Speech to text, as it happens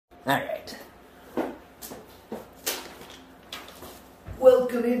All right.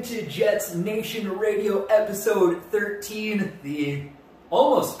 Welcome into Jets Nation Radio episode 13, the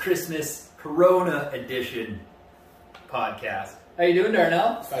almost Christmas Corona edition podcast. How you doing,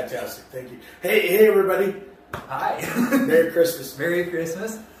 Darnell? Fantastic, thank you. Hey everybody. Hi. Merry Christmas. Merry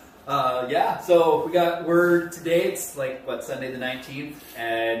Christmas. So we got word today. It's Sunday the 19th,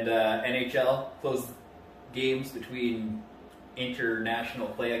 and NHL closed games between international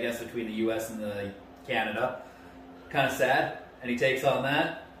play, I guess, between the U.S. and the Canada. Kind of sad. Any takes on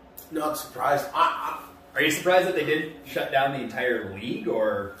that? Not surprised. Are you surprised that they didn't shut down the entire league,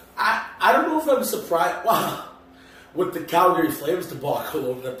 or? I don't know if I'm surprised. Wow. With the Calgary Flames debacle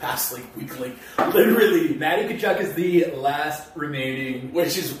over the past week, literally. Matty Tkachuk is the last remaining.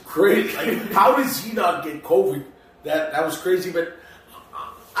 Which is great. How does he not get COVID? That was crazy, but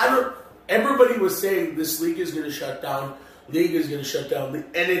I don't. Everybody was saying this league is going to shut down. League is going to shut down. And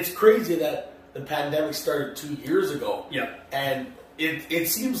it's crazy that the pandemic started 2 years ago. Yeah. And it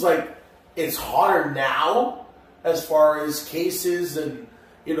seems like it's hotter now as far as cases, and,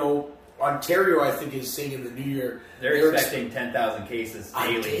 Ontario, I think, is saying in the new year. They're expecting 10,000 cases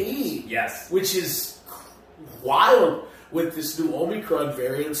daily. A day. Yes. Which is wild with this new Omicron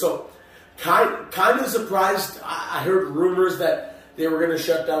variant. So kind of surprised. I heard rumors that they were going to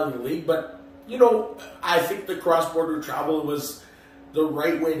shut down the league, but I think the cross-border travel was the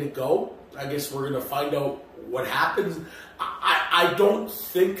right way to go. I guess we're going to find out what happens. I don't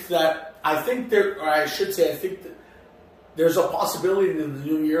think that. I think I think that there's a possibility in the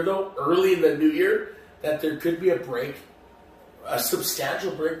new year, though, early in the new year, that there could be a break, a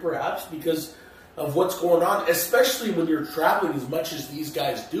substantial break, perhaps, because of what's going on, especially when you're traveling as much as these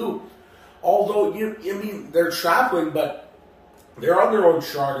guys do. Although they're traveling, but they're on their own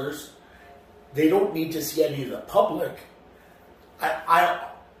charters. They don't need to see any of the public. I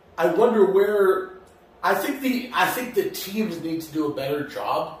wonder where. I think the teams need to do a better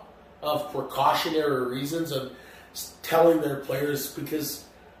job of precautionary reasons of telling their players, because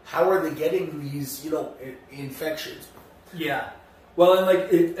how are they getting these infections? Yeah. Well, and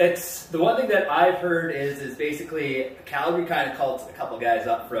it's the one thing that I've heard is basically Calgary kind of called a couple guys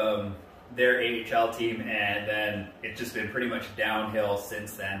up from their AHL team, and then it's just been pretty much downhill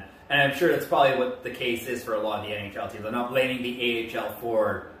since then. And I'm sure that's probably what the case is for a lot of the NHL teams. I'm not blaming the AHL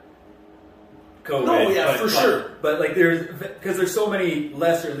for COVID. No, yeah, for sure. But because there's so many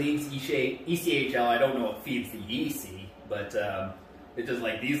lesser leagues, ECHL, I don't know what feeds the EC, but it's just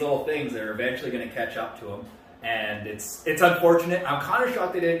these little things that are eventually going to catch up to them. And it's unfortunate. I'm kind of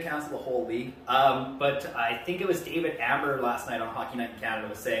shocked they didn't cancel the whole league. But I think it was David Amber last night on Hockey Night in Canada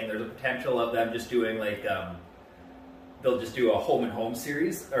was saying there's a potential of them just doing they'll just do a home and home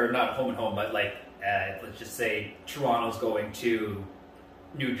series, or not home and home, but let's just say Toronto's going to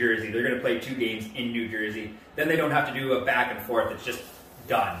New Jersey. They're going to play 2 games in New Jersey. Then they don't have to do a back and forth. It's just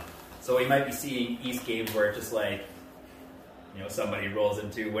done. So we might be seeing East games where it's just somebody rolls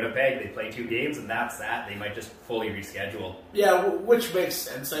into Winnipeg, they play 2 games, and that's that. They might just fully reschedule. Yeah, which makes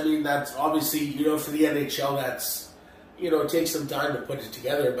sense. That's obviously, for the NHL, that's, it takes some time to put it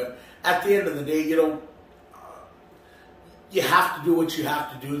together. But at the end of the day, you have to do what you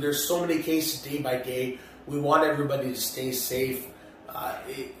have to do. There's so many cases day by day. We want everybody to stay safe.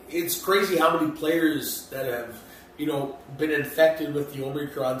 It's crazy how many players that have, been infected with the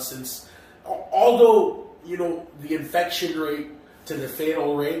Omicron since, although, the infection rate to the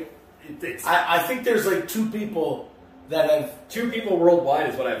fatal rate, I think there's 2 people that have... 2 people worldwide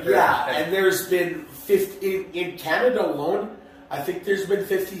is what I've heard. Yeah, and there's been, in Canada alone, I think there's been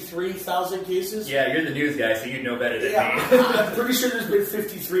 53,000 cases. Yeah, you're the news guy, so you know better than me. I'm pretty sure there's been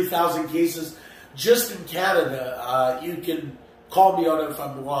 53,000 cases just in Canada. You can call me on it if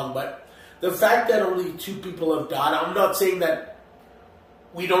I'm wrong, but the fact that only 2 people have died, I'm not saying that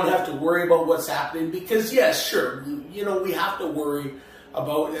we don't have to worry about what's happening, because yes, sure, we have to worry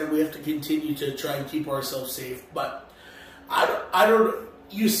about, and we have to continue to try and keep ourselves safe. But I don't.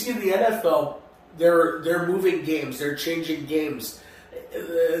 You see in the NFL, they're moving games, they're changing games.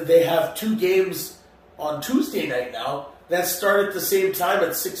 They have 2 games on Tuesday night now that start at the same time at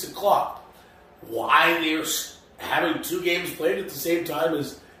 6:00. Why they're having 2 games played at the same time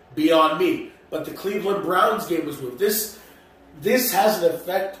is beyond me. But the Cleveland Browns game was moved. This has an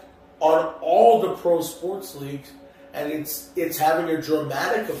effect on all the pro sports leagues, and it's having a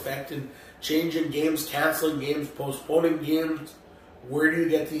dramatic effect in changing games, canceling games, postponing games. Where do you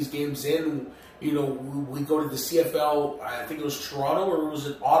get these games in? We go to the CFL, I think it was Toronto, or was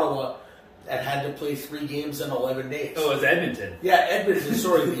it Ottawa, that had to play 3 games in 11 days. Oh, it was Edmonton. Yeah, Edmonton,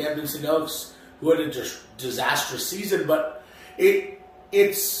 sorry, the Edmonton Elks, who had a disastrous season, but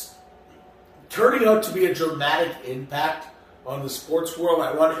it's turning out to be a dramatic impact on the sports world.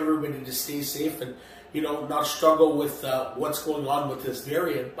 I want everybody to stay safe and, not struggle with what's going on with this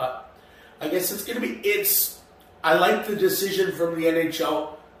variant. But I guess it's going to be, I like the decision from the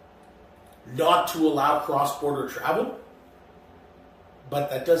NHL not to allow cross-border travel, but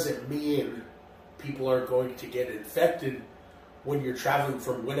that doesn't mean people are going to get infected when you're traveling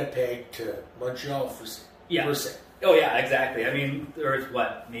from Winnipeg to Montreal for say. Oh, yeah, exactly. I mean, there was,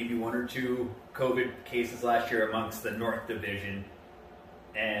 maybe 1 or 2 COVID cases last year amongst the North Division.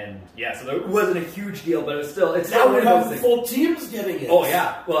 And, yeah, so there wasn't a huge deal, but it's still now we have full teams getting it. Oh,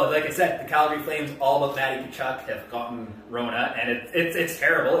 yeah. Well, like I said, the Calgary Flames, all but Matty Tkachuk, have gotten Rona, and it's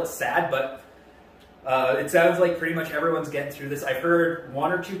terrible. It's sad, but it sounds like pretty much everyone's getting through this. I've heard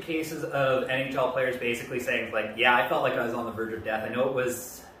 1 or 2 cases of NHL players basically saying, I felt like I was on the verge of death. I know it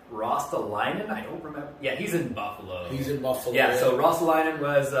was Rostalainen. I don't remember. Yeah, he's in Buffalo. Yeah, so Rostalainen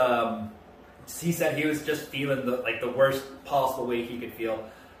was... he said he was just feeling the worst possible way he could feel,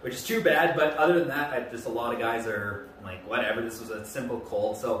 which is too bad. But other than that, just a lot of guys are like, whatever, this was a simple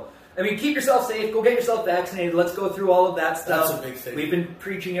cold. So, I mean, keep yourself safe. Go get yourself vaccinated. Let's go through all of that stuff. That's a big thing. We've been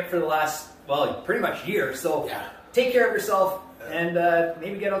preaching it for the last, pretty much year. So take care of yourself and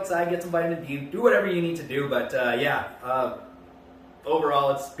maybe get outside, get some vitamin D, do whatever you need to do. But, overall,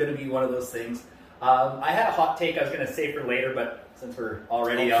 it's going to be one of those things. I had a hot take I was going to save for later, but since we're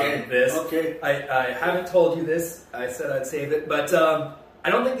already on this, I haven't told you this. I said I'd save it, but I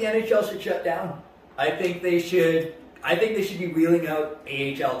don't think the NHL should shut down. I think they should be wheeling out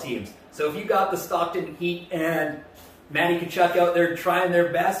AHL teams. So if you got the Stockton Heat and Matty Tkachuk out there trying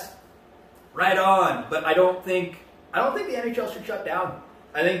their best, right on. But I don't think the NHL should shut down.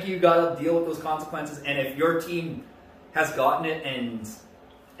 I think you got to deal with those consequences. And if your team has gotten it, and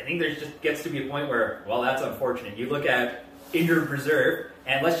I think there just gets to be a point where, that's unfortunate. You look at injured reserve,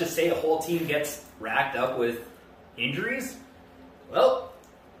 and let's just say a whole team gets racked up with injuries. Well,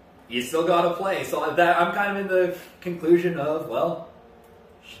 you still got to play. So I'm kind of in the conclusion of, you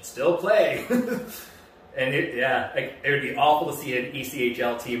should still play. And it would be awful to see an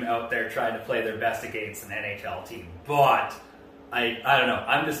ECHL team out there trying to play their best against an NHL team. But I don't know.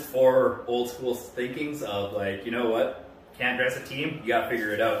 I'm just for old school thinkings of you know what? Can't dress a team, you got to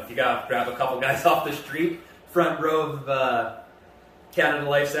figure it out. You got to grab a couple guys off the street, front row of Canada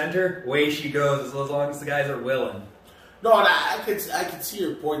Life Center, away she goes as long as the guys are willing. No, and I could see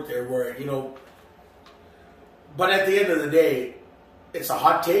your point there where, but at the end of the day, it's a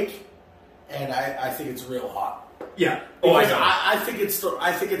hot take, and I think it's real hot. Yeah. I think it's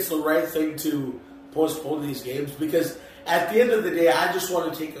the right thing to postpone these games, because at the end of the day, I just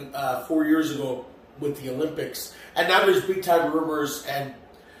want to take 4 years ago with the Olympics, and now there's big time rumors, and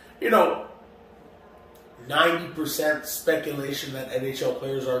 90% speculation that NHL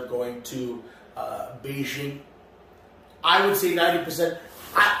players are going to Beijing. I would say 90%.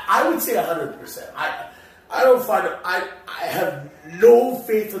 I would say 100%. I don't find it. I have no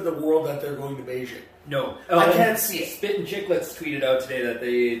faith in the world that they're going to Beijing. No, I can't see it. Spit and Chicklets tweeted out today that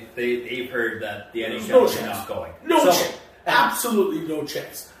they've heard that the NHL is not going. No chance. Absolutely no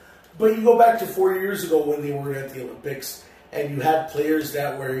chance. But you go back to 4 years ago when they were at the Olympics, and you had players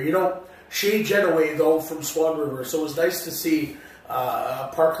that were, Shea Genoway, though, from Swan River. So it was nice to see a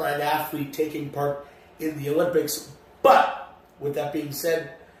Parkland athlete taking part in the Olympics. But with that being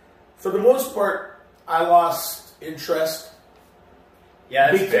said, for the most part, I lost interest.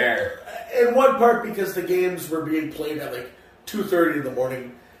 Yeah, that's fair. In one part because the games were being played at 2:30 in the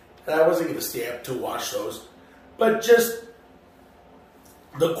morning, and I wasn't going to stay up to watch those. But just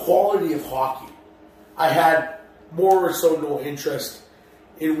the quality of hockey, I had more or so no interest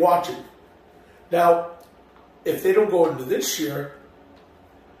in watching. Now, if they don't go into this year,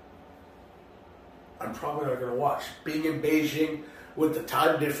 I'm probably not going to watch. Being in Beijing with the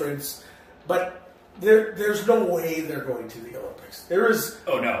time difference, but there's no way they're going to the Olympics. There is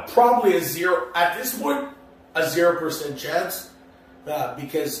probably a 0% chance,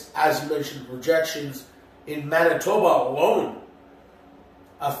 because as you mentioned, projections in Manitoba alone,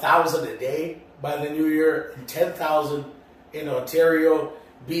 1,000 a day by the new year, and 10,000 in Ontario.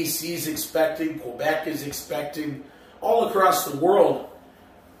 BC's expecting, Quebec is expecting, all across the world.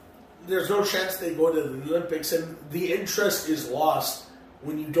 There's no chance they go to the Olympics, and the interest is lost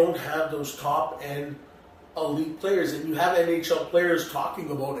when you don't have those top-end elite players, and you have NHL players talking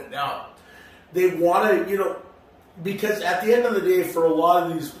about it now. They want to, because at the end of the day, for a lot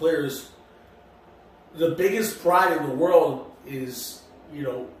of these players, the biggest pride in the world is,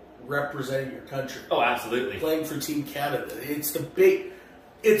 representing your country. Oh, absolutely. Playing for Team Canada.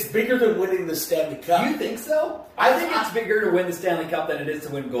 It's bigger than winning the Stanley Cup. You think so? I think it's bigger to win the Stanley Cup than it is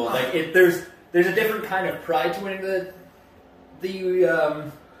to win gold. there's a different kind of pride to winning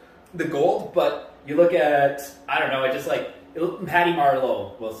the gold, but you look at, I don't know, I just like Patty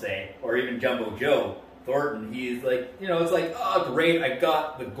Marleau, we'll say, or even Jumbo Joe Thornton. He's like, you know, it's like, oh great, I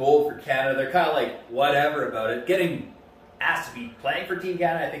got the gold for Canada. They're kind of like whatever about it. Getting asked to be playing for Team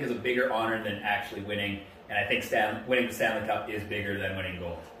Canada, I think, is a bigger honor than actually winning. And I think winning the Stanley Cup is bigger than winning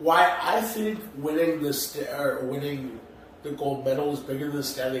gold. Why I think winning the gold medal is bigger than the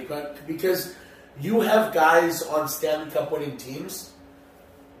Stanley Cup, because you have guys on Stanley Cup winning teams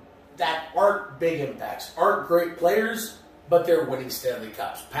that aren't big impacts, aren't great players, but they're winning Stanley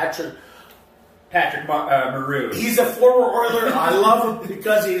Cups. Patrick Maroon. He's a former Oiler. I love him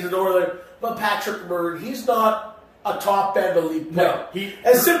because he's an Oiler. But Patrick Maroon, he's not a top-end elite player. No,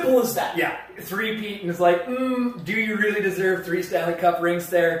 as simple as that. Yeah, three-peat, and it's like, do you really deserve 3 Stanley Cup rings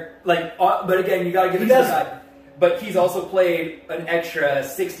there? Like, but again, you got to give it to the guy. But he's also played an extra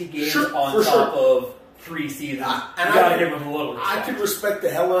 60 games on top of 3 seasons. And you got to give him a little respect. I can respect the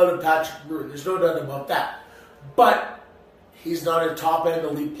hell out of Patrick Maroon. There's no doubt about that. But he's not a top-end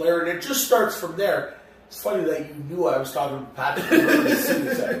elite player, and it just starts from there. It's funny that you knew I was talking to Patrick Maroon as soon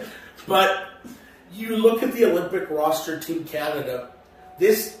as I... But you look at the Olympic roster, Team Canada,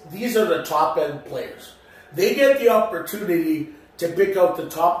 these are the top-end players. They get the opportunity to pick out the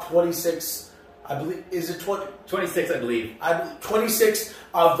top 26, I believe, is it 20? 26, I believe. 26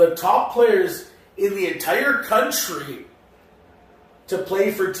 of the top players in the entire country to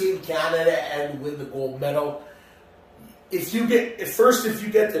play for Team Canada and win the gold medal. If you get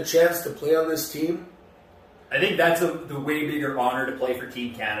the chance to play on this team, I think that's the way bigger honor to play for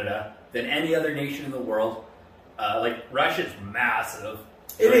Team Canada than any other nation in the world. Like, Russia's massive.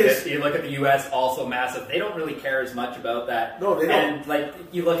 It is. You look at the U.S., also massive. They don't really care as much about that. No, they don't. And, like,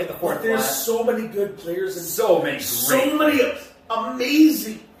 you look at the fourth there's class. so many good players and so many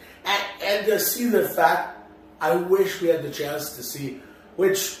amazing. And to see the fact, I wish we had the chance to see,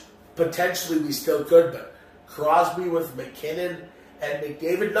 which potentially we still could, but Crosby with McKinnon and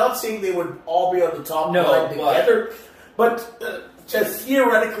McDavid, not saying they would all be on the top line together, but to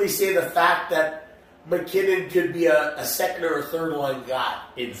theoretically say the fact that McKinnon could be a second or a third line guy.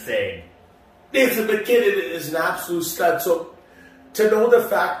 Insane. Nathan McKinnon is an absolute stud. So to know the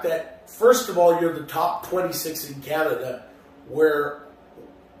fact that, first of all, you're the top 26 in Canada, where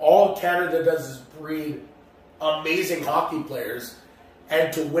all Canada does is breed amazing hockey players,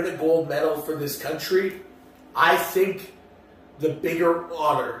 and to win a gold medal for this country, I think the bigger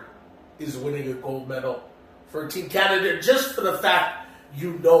honor is winning a gold medal for Team Canada, just for the fact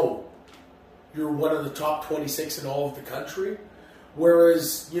you know you're one of the top 26 in all of the country.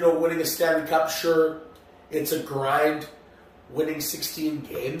 Whereas, winning a Stanley Cup, sure, it's a grind. Winning 16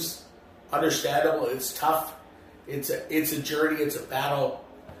 games, understandable, it's tough. It's a journey, it's a battle.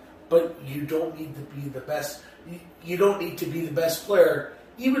 But you don't need to be the best. You don't need to be the best player.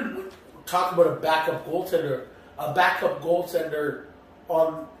 Even talk about a backup goaltender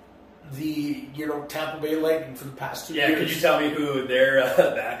on the Tampa Bay Lightning for the past 2 years. Yeah, could you tell me who their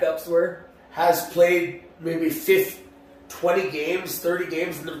backups were? Has played maybe 20 games, 30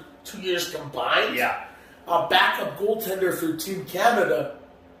 games in the 2 years combined. Yeah. A backup goaltender for Team Canada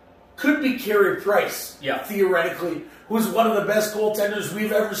could be Carey Price, theoretically, who's one of the best goaltenders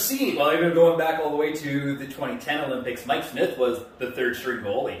we've ever seen. Well, even going back all the way to the 2010 Olympics, Mike Smith was the third-string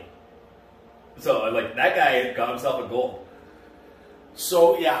goalie. So, that guy got himself a gold.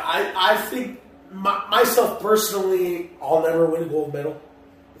 So, yeah, I think, myself personally, I'll never win a gold medal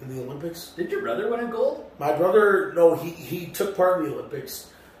in the Olympics. Did your brother win a gold? My brother, no, he took part in the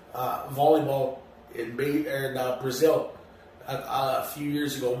Olympics, volleyball in Brazil a few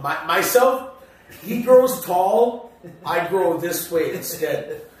years ago. Myself, he grows tall, I grow this way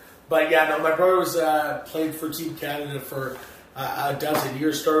instead. But yeah, no, my brother was played for Team Canada for a dozen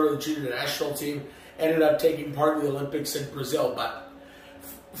years, started with the junior national team, ended up taking part in the Olympics in Brazil. But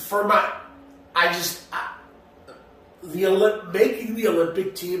for making the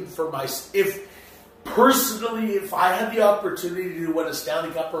Olympic team for if I had the opportunity to win a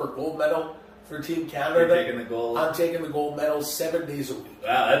Stanley Cup or a gold medal for Team Canada, I'm taking the gold medal 7 days a week.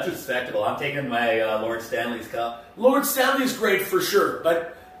 Wow, that's respectable. I'm taking my Lord Stanley's Cup. Lord Stanley's great for sure,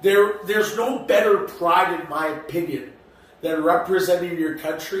 but there's no better pride, in my opinion, than representing your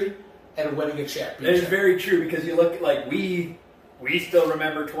country and winning a championship. It's very true, because you look like we still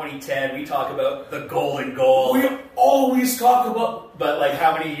remember 2010. We talk about the golden goal. We always talk about... But,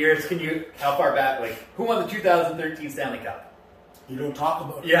 how many years how far back? Who won the 2013 Stanley Cup? You don't talk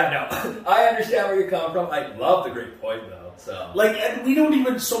about it. Yeah, no. I understand where you're coming from. I love the great point, though. So, and we don't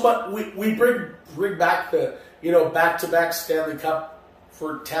even so much... We bring back the, back-to-back Stanley Cup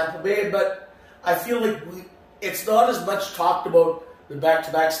for Tampa Bay, but I feel like it's not as much talked about the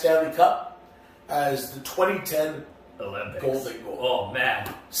back-to-back Stanley Cup as the 2010 Olympics. Golden Goal. Oh,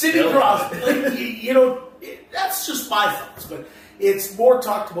 man. Sidney Crosby. That's just my thoughts, but it's more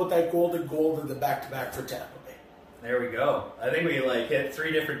talked about that Golden Goal than the back-to-back for Tampa Bay. There we go. I think we hit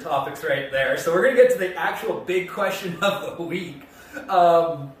 3 different topics right there. So we're going to get to the actual big question of the week.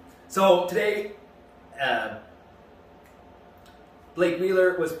 So today, Blake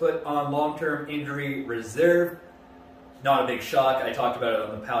Wheeler was put on long-term injury reserve. Not a big shock. I talked about it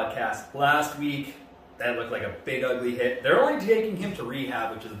on the podcast last week. That looked like a big, ugly hit. They're only taking him to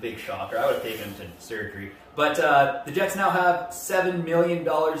rehab, which is a big shocker. I would have taken him to surgery. But the Jets now have $7 million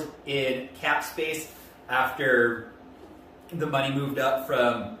in cap space after the money moved up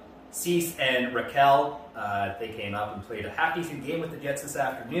from Cease and Raquel. They came up and played a half-decent game with the Jets this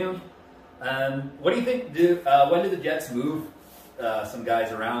afternoon. What do you think? When do the Jets move some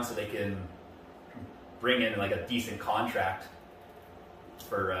guys around so they can bring in like a decent contract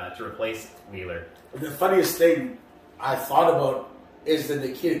to replace Wheeler? The funniest thing I thought about is the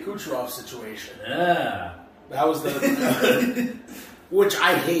Nikita Kucherov situation. Ah. That was the which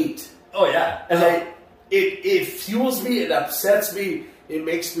I hate. Oh yeah, and it fuels me. It upsets me. It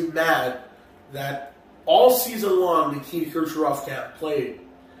makes me mad that all season long Nikita Kucherov can't play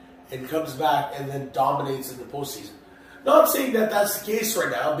and comes back and then dominates in the postseason. Not saying that that's the case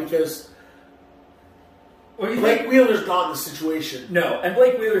right now because Blake Wheeler's not in the situation. No, and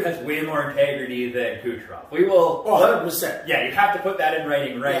Blake Wheeler has way more integrity than Kucherov. We will... Oh, 100%. Yeah, you have to put that in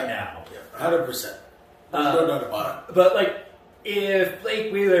writing now. Yeah, 100%. There's no doubt about it. But, if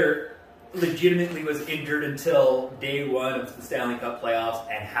Blake Wheeler legitimately was injured until day one of the Stanley Cup playoffs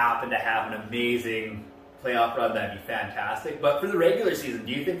and happened to have an amazing playoff run, that'd be fantastic. But for the regular season,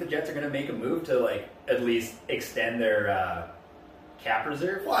 do you think the Jets are going to make a move to, at least extend their... cap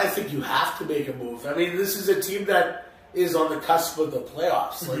reserve? Well, I think you have to make a move. I mean, this is a team that is on the cusp of the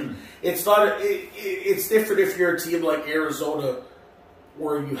playoffs. It's not. It's different if you're a team like Arizona,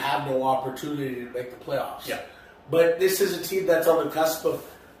 where you have no opportunity to make the playoffs. Yeah. But this is a team that's on the cusp of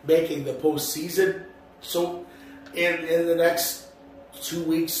making the postseason. So, in the next 2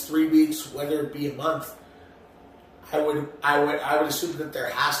 weeks, 3 weeks, whether it be a month, I would assume that there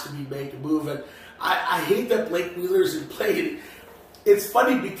has to be make a move. And I hate that Blake Wheeler's in play. It's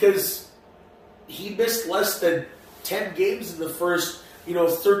funny because he missed less than 10 games in the first,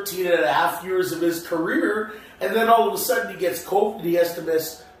 13 and a half years of his career, and then all of a sudden he gets COVID, he has to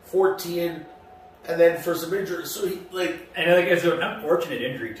miss 14, and then for some injuries. So and it's an unfortunate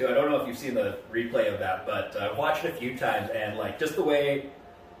injury too. I don't know if you've seen the replay of that, but I watched it a few times, and just the way,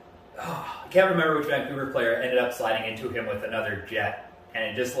 I can't remember which Vancouver player ended up sliding into him with another Jet,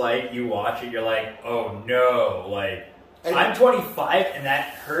 and just you watch it, you're like, oh no, I'm 25 and that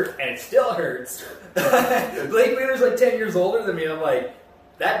hurt and it still hurts. Blake Wheeler's 10 years older than me. I'm like,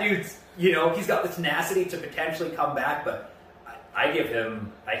 that dude's, he's got the tenacity to potentially come back, but I give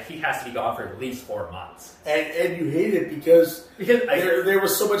him, he has to be gone for at least 4 months. And you hate it because there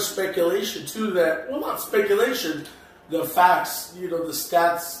was so much speculation too not speculation, the facts, the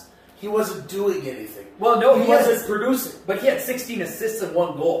stats. He wasn't doing anything. Well, no, he wasn't producing. But he had 16 assists and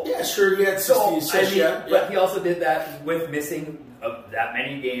 1 goal. Yeah, sure, he had 16 assists. But he also did that with missing that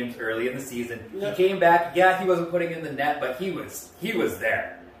many games early in the season. Yeah. He came back. Yeah, he wasn't putting in the net, but he was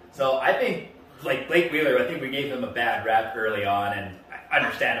there. So I think, Blake Wheeler, I think we gave him a bad rap early on, and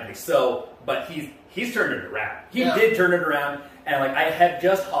understandably so. But he's turned it around. He did turn it around, and I had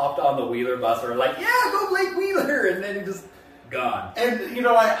just hopped on the Wheeler bus, or go Blake Wheeler, and then he just. Gone. And,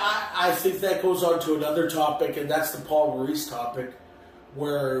 I think that goes on to another topic, and that's the Paul Maurice topic,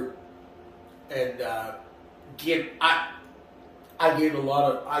 where, I gained a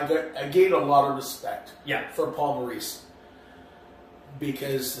lot of respect for Paul Maurice.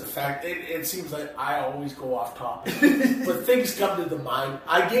 Because the fact, it seems like I always go off topic, but things come to the mind.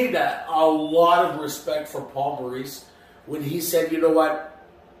 I gained a lot of respect for Paul Maurice when he said, you know what,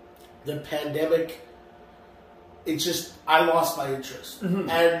 the pandemic... I lost my interest. Mm-hmm.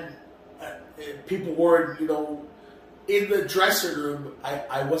 And people weren't, in the dressing room,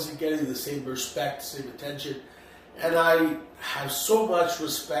 I wasn't getting the same respect, same attention. And I have so much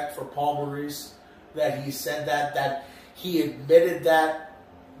respect for Paul Maurice that he said that he admitted that,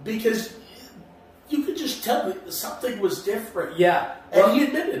 because you could just tell that something was different. Yeah. And he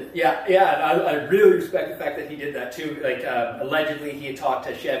admitted it. Yeah, and I really respect the fact that he did that too. Allegedly he had talked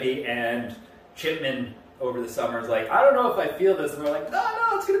to Chevy and Chipman over the summer. Is I don't know if I feel this, and we're no,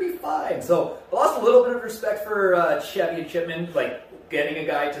 it's going to be fine. So I lost a little bit of respect for Chevy and Chipman, getting a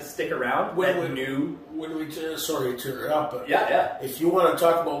guy to stick around When we sorry to interrupt, but yeah. if you want to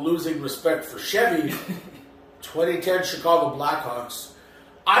talk about losing respect for Chevy, 2010 Chicago Blackhawks.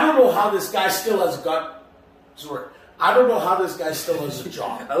 I don't know how this guy still has got. Sorry, I don't know how this guy still has a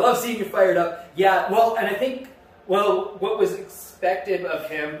job. I love seeing you fired up. Yeah, well, and I think what was expected of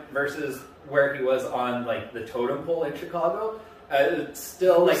him versus where he was on like the totem pole in Chicago. It's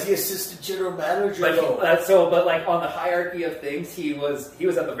still like the assistant general manager. But like on the hierarchy of things, he was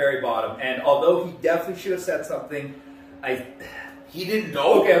at the very bottom. And although he definitely should have said something, he didn't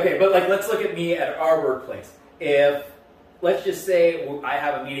know. Okay, but like let's look at me at our workplace. If let's just say I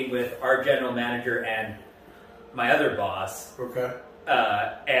have a meeting with our general manager and my other boss, okay,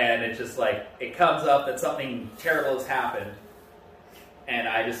 and it's just like it comes up that something terrible has happened, and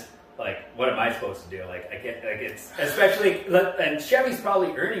I just. Like, what am I supposed to do? Like, I get, like, it's especially, and Chevy's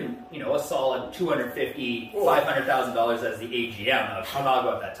probably earning, a solid $250,000, $500,000 as the AGM of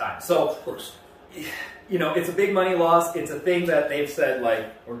Chicago at that time. So, of course, it's a big money loss. It's a thing that they've said, like,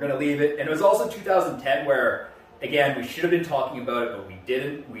 we're going to leave it. And it was also 2010 where, again, we should have been talking about it, but we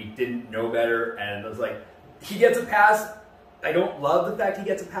didn't. We didn't know better. And it was like, he gets a pass. I don't love the fact he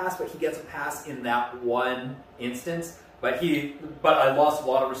gets a pass, but he gets a pass in that one instance. But I lost a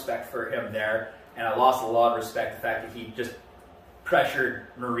lot of respect for him there, and I lost a lot of respect the fact that he just pressured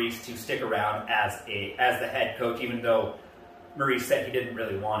Maurice to stick around as the head coach, even though Maurice said he didn't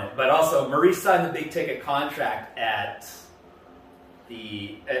really want it. But also, Maurice signed the big ticket contract at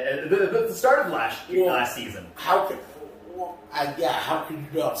the start of last season. How can you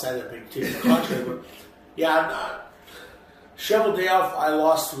not sign that big ticket contract? But I'm not. Cheveldayoff, I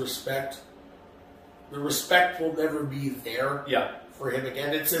lost the respect. The respect will never be there for him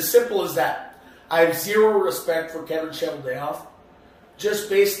again. It's as simple as that. I have zero respect for Kevin Cheveldayoff. Just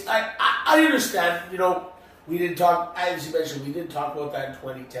based, I understand, we didn't talk, as you mentioned, we didn't talk about that in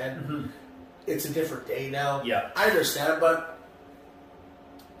 2010. Mm-hmm. It's a different day now. Yeah. I understand, but,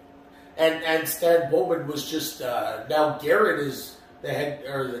 and Stan Bowman was just, now Garrett is the head,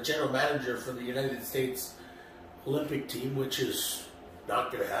 or the general manager for the United States Olympic team, which is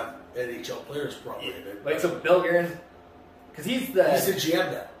not going to have NHL players probably in it. Wait, so Bill Guerin, because he's the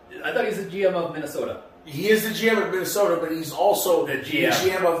GM now. I thought he was the GM of Minnesota. He is the GM of Minnesota, but he's also the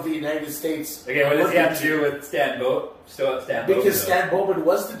GM of the United States. Okay, what does he have to do with Stan Bowman? Because Stan Bowman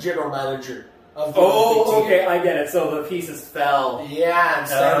was the general manager of the Olympic team. okay, I get it. So the pieces fell. Yeah, and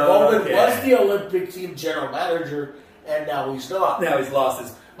Stan Bowman was the Olympic team general manager, and now he's not. Now he's lost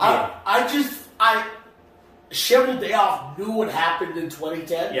his game. Cheveldayoff knew what happened in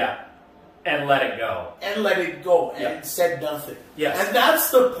 2010. Yeah. And let it go. And said nothing. Yes. And that's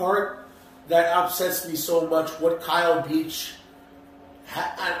the part that upsets me so much. What Kyle Beach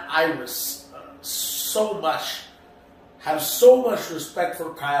and Iris have so much respect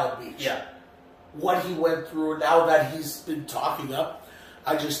for Kyle Beach. Yeah. What he went through, now that he's been talking up,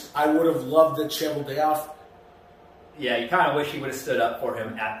 I would have loved the Cheveldayoff. Yeah, you kind of wish he would have stood up for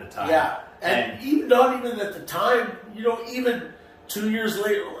him at the time. Yeah. And not even at the time, even 2 years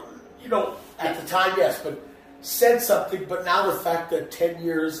later, at the time, yes, but said something. But now the fact that 10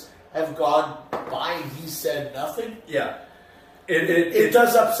 years have gone by and he said nothing. Yeah. It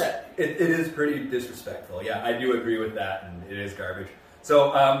does upset. It is pretty disrespectful. Yeah, I do agree with that, and it is garbage.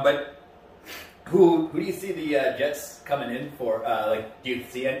 So, but who do you see the Jets coming in for? Do you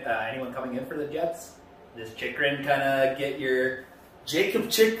see anyone coming in for the Jets? Does Chychrun kind of get your... Jacob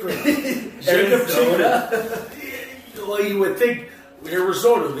Chychrun. Arizona? Well, you would think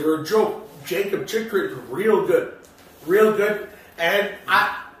Arizona, they're a joke. Jacob Chychrun, real good. And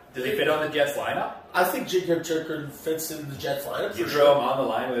does he fit on the Jets lineup? I think Jacob Chychrun fits in the Jets lineup. You throw him on the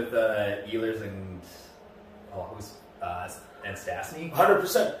line with Ehlers and Stastny?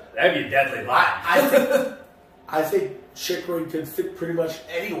 100%. That'd be a deadly line. I think Chychrun could fit pretty much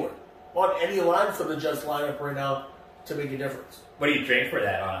anywhere on any line for the Jets lineup right now to make a difference. What do you trade for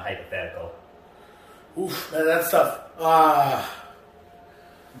that on a hypothetical? Oof, man, that's tough.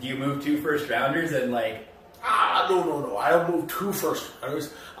 Do you move 2 first-rounders and No. I don't move 2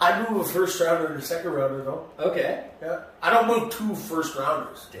 first-rounders. I move a first-rounder and a second-rounder, though. Okay. Yeah. I don't move 2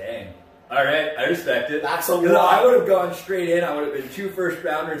 first-rounders. Dang. All right, I respect it. That's a lot. I would have gone straight in. I would have been 2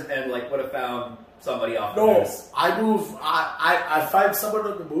 first-rounders and would have found somebody off the Moose. I move. I find someone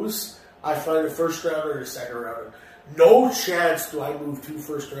on the Moose. I find a first-rounder and a second-rounder. No chance do I move 2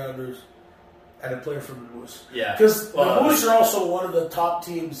 first-rounders and a player from the Moose. Yeah. Because the Moose are also one of the top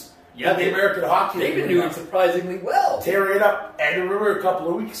teams in the American Hockey League. They've been doing surprisingly well. Tearing it up. And remember a couple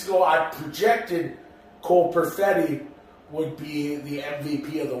of weeks ago, I projected Cole Perfetti would be the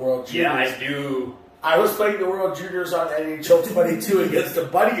MVP of the World Juniors. Yeah, I do. I was playing the World Juniors on NHL 22 against a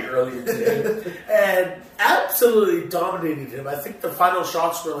buddy earlier today, and absolutely dominated him. I think the final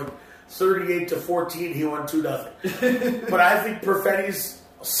shots were like 38-14. He won 2-0. But I think Perfetti's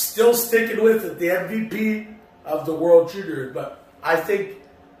still sticking with it, the MVP of the World Juniors. But I think,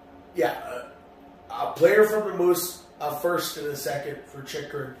 a player from the Moose, a first and a second for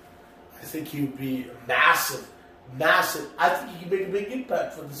Chychrun. I think he would be massive. I think he can make a big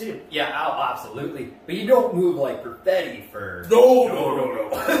impact for the team. Yeah, absolutely. But you don't move like Perfetti for... No.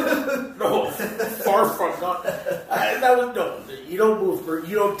 No, far from not. You don't move.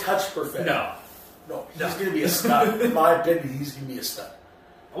 You don't touch Perfetti. No. He's going to be a stud. In my opinion, he's going to be a stud.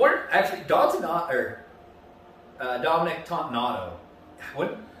 I wonder, actually, Dominic Toninato.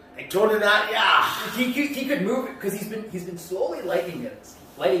 Toninato, yeah. He could move it because he's been slowly lighting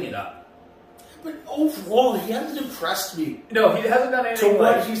it up. But overall, he hasn't impressed me. No, he hasn't done anything. To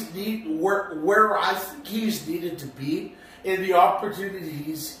what where I think he's needed to be, and the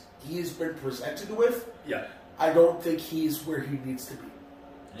opportunities he's been presented with. Yeah, I don't think he's where he needs to be.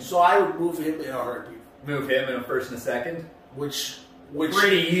 So I would move him in a heartbeat. Move him in a first and a second, which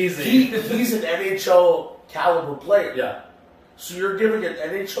pretty easy. He's an NHL caliber player. Yeah. So you're giving an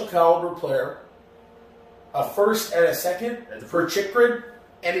NHL caliber player a first and a second for Chychrun.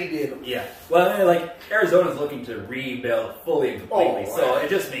 Any day of the week. Yeah. Well, Arizona's looking to rebuild fully and completely, so it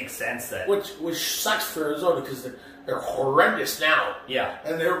just makes sense that... Which sucks for Arizona because they're horrendous now. Yeah.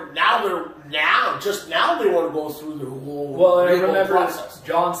 And they want to go through the whole I remember process.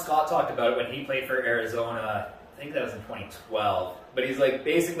 John Scott talked about it when he played for Arizona. I think that was in 2012. But he's like,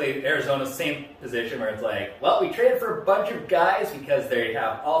 basically, Arizona's same position where it's like, well, we traded for a bunch of guys because they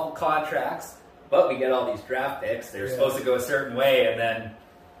have awful contracts, but we get all these draft picks. They're supposed to go a certain way, and then...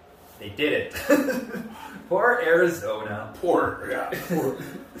 they did it. Poor Arizona. Poor.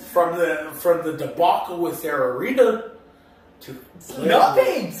 From the debacle with their arena to not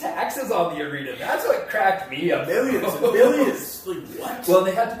paying taxes on the arena. That's what cracked me up. Millions and millions. Like what? Well,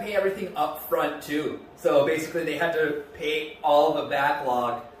 they had to pay everything up front too. So basically, they had to pay all the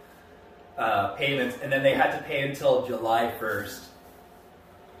backlog payments, and then they had to pay until July 1st,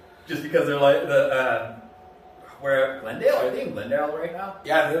 just because they're like where Glendale? Are they in Glendale right now?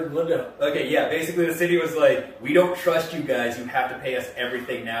 Yeah, they're in Glendale. Okay, yeah. Basically, the city was like, "We don't trust you guys. You have to pay us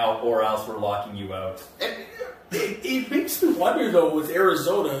everything now, or else we're locking you out." And it makes me wonder though with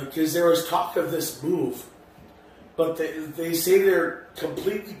Arizona because there was talk of this move, but they say they're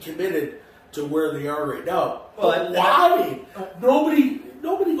completely committed to where they are right now. But why? Nobody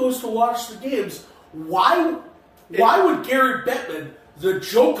goes to watch the games. Why would Gary Bettman? The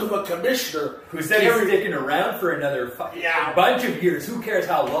joke of a commissioner who said he's sticking around for another a bunch of years. Who cares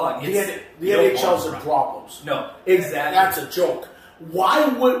how long? The NHL's in problems. No, exactly. That's a joke. Why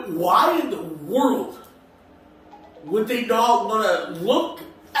in the world would they not want to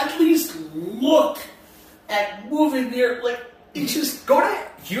at least look at moving there? Like, it's just go to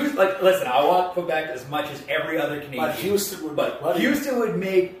Houston. Like, listen, I want Quebec as much as every other Canadian. But Houston would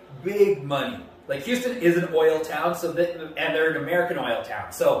make big money. Like, Houston is an oil town, and they're an American oil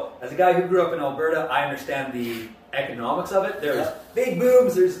town. So, as a guy who grew up in Alberta, I understand the economics of it. There's big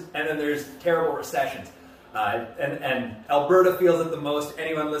booms, and then there's terrible recessions. And Alberta feels it the most.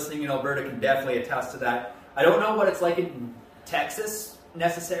 Anyone listening in Alberta can definitely attest to that. I don't know what it's like in Texas,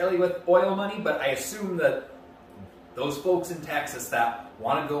 necessarily, with oil money, but I assume that those folks in Texas that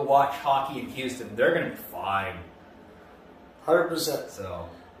want to go watch hockey in Houston, they're going to be fine. 100%. So...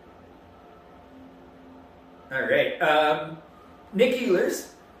 all right. Nick Ehlers,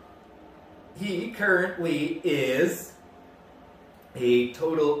 he currently is a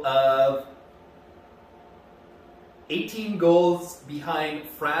total of 18 goals behind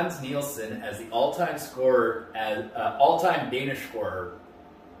Frans Nielsen as the all-time scorer, as all-time Danish scorer.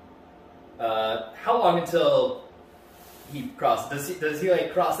 How long until he crosses? Does he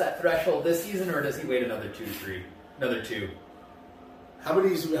cross that threshold this season, or does he wait another two? How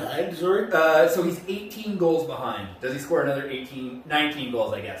many is he behind, sorry? So he's 18 goals behind. Does he score another 19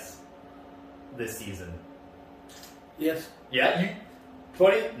 goals, I guess, this season? Yes. Yeah,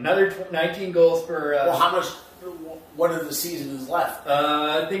 19 goals for... well, how much, what of the season is left?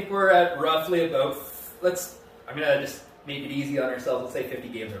 I think we're at roughly about... I'm going to just make it easy on ourselves. Let's say 50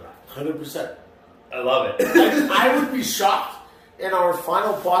 games are left. 100%. I love it. I would be shocked in our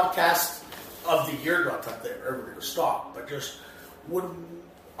final podcast of the year, not that they're ever going to stop, but just... when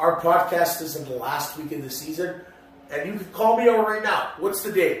our podcast is in the last week of the season, and you can call me over right now. What's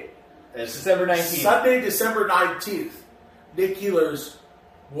the date? It's December 19th. Sunday, December 19th. Nick Ehlers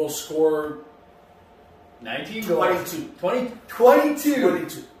will score 19 goals. 22.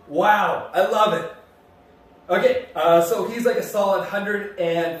 22. Wow. I love it. Okay, so he's like a solid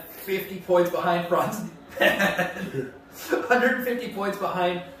 150 points behind Franz. 150 points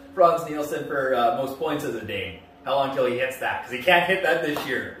behind Franz Nielsen for most points as a Dane. How long till he hits that? Because he can't hit that this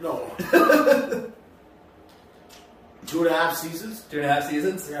year. No. 2.5 seasons? 2.5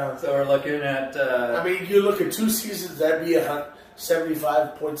 seasons? Yeah. So we're looking at... I mean, you look at 2 seasons, that'd be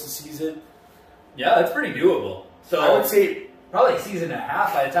 75 points a season. Yeah, that's pretty doable. So I would say... Probably a season and a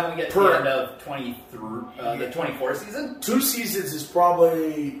half by the time we get to the end of the 24 season. 2 seasons is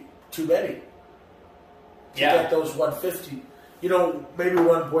probably too many to get those 150. You know, maybe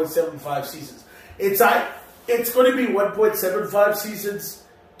 1.75 seasons. It's going to be 1.75 seasons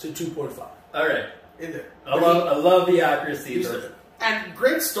to 2.5. All right. In there. I love the accuracy. And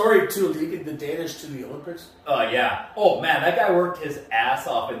great story, too, leading the Danish to the Olympics. Oh, yeah. Oh, man, that guy worked his ass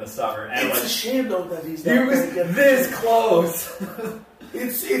off in the summer. And it's a shame, though, that he's not he was this close.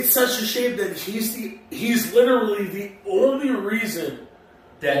 It's such a shame that he's literally the only reason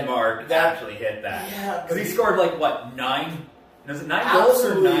Denmark actually hit that. Yeah. Because he scored, like, what, 9? Was it 9 goals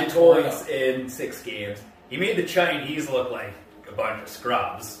or 9 points in 6 games? He made the Chinese look like a bunch of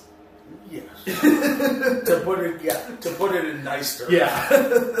scrubs. Yes. to put it in nice terms. Yeah.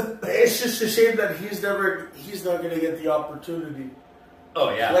 It's just a shame that he's not going to get the opportunity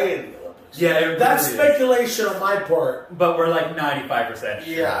to play in the Olympics. Yeah, that's speculation on my part. But we're like 95%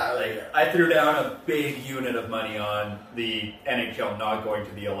 sure. Yeah. I threw down a big unit of money on the NHL not going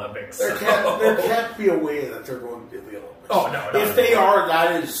to the Olympics. There can't be a way that they're going to the Olympics. Oh, no. If they are,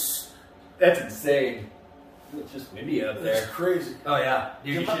 that's insane. It's just windy out there. It's crazy. Oh, yeah.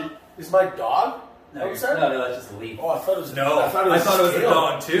 You should... Is my dog outside? No, that's just a leaf. Oh, I thought it was. I thought it was a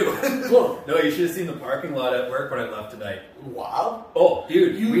dog too. No, you should have seen the parking lot at work when I left tonight. Wow. Oh,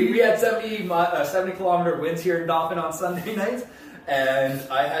 dude, we had 70-kilometer winds here in Dauphin on Sunday nights, and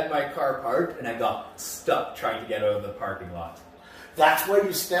I had my car parked, and I got stuck trying to get out of the parking lot. That's why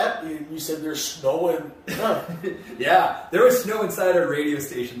you snapped. You said there's snow and... Huh. Yeah, there was snow inside our radio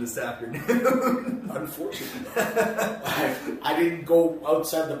station this afternoon. Unfortunately. I didn't go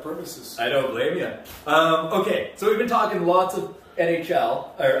outside the premises. I don't blame you. Okay, so we've been talking lots of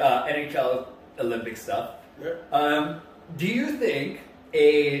NHL Olympic stuff. Yeah. Do you think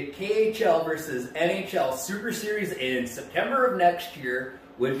a KHL versus NHL Super Series in September of next year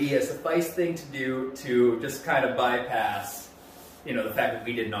would be a suffice thing to do to just kind of bypass... the fact that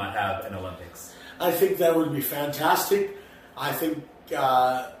we did not have an Olympics? I think that would be fantastic. I think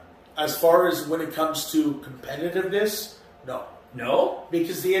as far as when it comes to competitiveness, no. No?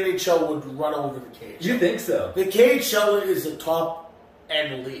 Because the NHL would run over the KHL. You think so? The KHL is a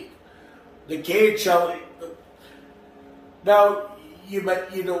top-end league. The KHL... Now,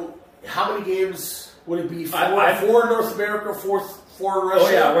 how many games would it be? 4 in North America, 4 in Russia? Oh,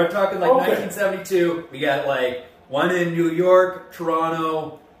 yeah, we're talking 1972. We got, 1 in New York,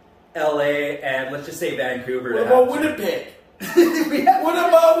 Toronto, LA, and let's just say Vancouver. What about Winnipeg? What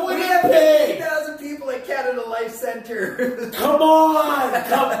about Winnipeg? 3,000 people at Canada Life Center. Come on!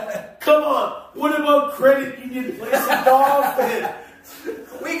 Come on! What about Credit Union Place in Dauphin?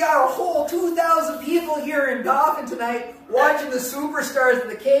 We got a whole 2,000 people here in Dauphin tonight watching the superstars of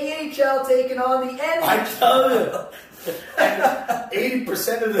the KHL taking on the NHL. I tell you. And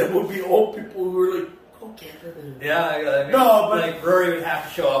 80% of them would be old people who were like, yeah, no, but Rory would have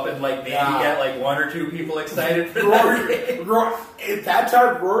to show up and maybe get 1 or 2 people excited for Rory. that. At that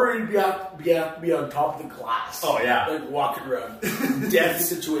time, Rory would be on top of the glass. Oh yeah, walking around, death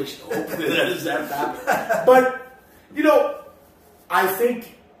situation. Hopefully that doesn't happen. But I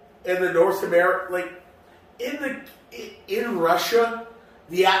think in the North America, in Russia,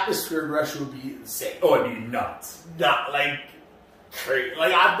 the atmosphere in Russia would be insane. Oh, it'd be nuts. Not crazy.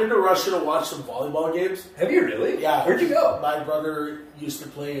 I've been to Russia to watch some volleyball games. Have you really? Yeah. Where'd you go? My brother used to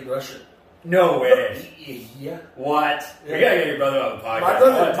play in Russia. No way. Yeah. What? Yeah. We gotta get your brother on the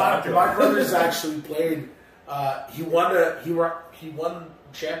podcast. My brother's actually played. He won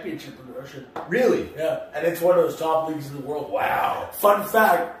championship in Russia. Really? Yeah, and it's one of those top leagues in the world. Wow. Fun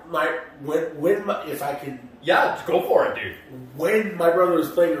fact: if I can. Yeah, just go for it, dude. When my brother was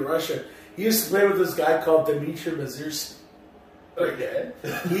playing in Russia, he used to play with this guy called Dmitry Mazursky. Okay.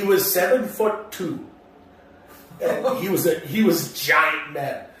 He was 7'2". And he was a giant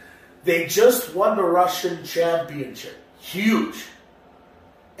man. They just won the Russian championship. Huge.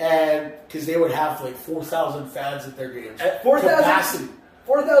 And because they would have 4,000 fans at their games. At 4,000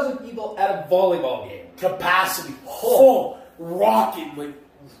 people at a volleyball game. Capacity. Full. Rocking.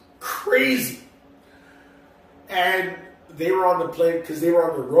 Crazy. And they were on the plane because they were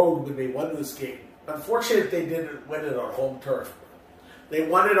on the road when they won this game. Unfortunately, they didn't win it on home turf. They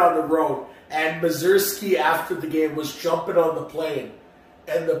won it on the road. And Mazursky, after the game, was jumping on the plane.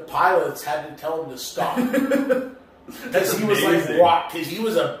 And the pilots had to tell him to stop. Because he was like rock, because he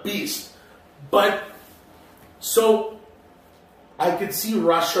was a beast. But, so, I could see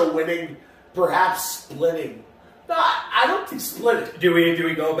Russia winning, perhaps splitting. No, I don't think splitting. Do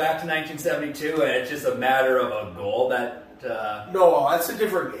we go back to 1972 and it's just a matter of a goal that... No, that's a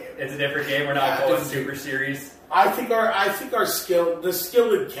different game. It's a different game. We're not going Super Series. I think our skill, the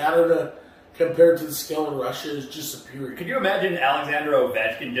skill in Canada compared to the skill in Russia is just superior. Could you imagine Alexander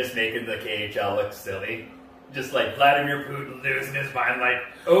Ovechkin just making the KHL look silly? Just like Vladimir Putin losing his mind, like,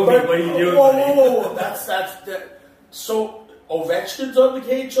 Ovi, what are you doing? Whoa. So, Ovechkin's on the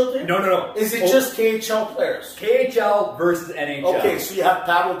KHL team? No. Is it just KHL players? KHL versus NHL. Okay, so you have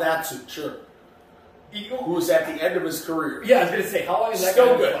Pavel Datsyuk, sure. Who's at the end of his career. Yeah, I was going to say, how long is that Still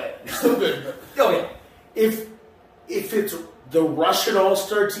going good. to play? Still good. Oh, yeah. If it's the Russian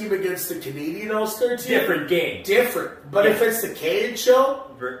All-Star team against the Canadian All-Star team... Different game. Different. But if it's the KHL...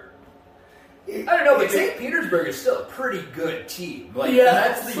 I don't know, but St. Petersburg is still a pretty good team. Like, yeah,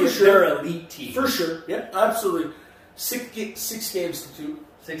 that's for sure. Their elite team. For sure. Yeah, absolutely. 6 games to 2.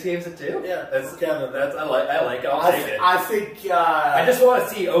 6 games to 2? Yeah, that's Canada. That's I like it. I'll take it. I think. I just want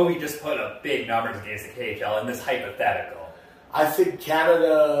to see Ovi just put up big numbers against the KHL in this hypothetical. I think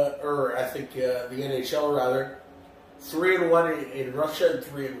Canada, or I think the NHL rather, 3-1 in Russia and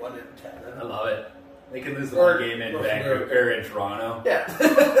 3-1 in Canada. I love it. They can lose one game in Vancouver or in Toronto. Yeah.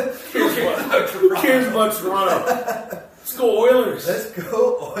 Who cares about Toronto? Let's go Oilers. Let's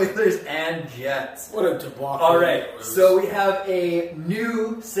go Oilers and Jets. What a debacle. All right, so we have a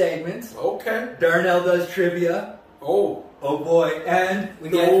new segment. Okay. Darnell does trivia. Oh boy, and we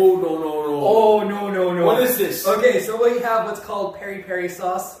no. Oh no. What is this? Okay, so we have what's called peri peri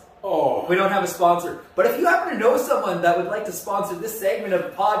sauce. Oh. We don't have a sponsor, but if you happen to know someone that would like to sponsor this segment of the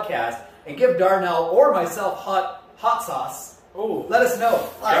podcast and give Darnell or myself hot sauce, let us know.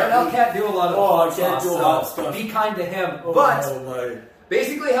 Darnell can't do a lot of hot sauce, hot so stuff. be kind to him.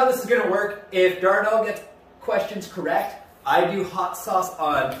 Basically how this is going to work, if Darnell gets questions correct, I do hot sauce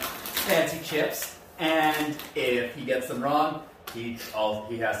on fancy chips, and if he gets them wrong, he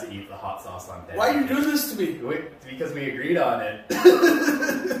has to eat the hot sauce on fancy Why are you chips. doing this to me? Because we agreed on it.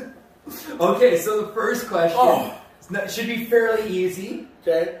 Okay, so the first question should be fairly easy.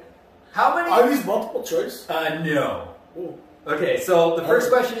 Okay. How many... Are these multiple choice? No. Ooh. Okay, so the first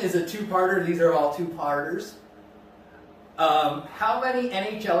question is a two-parter. These are all two-parters. How many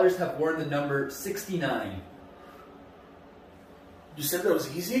NHLers have worn the number 69? You said that was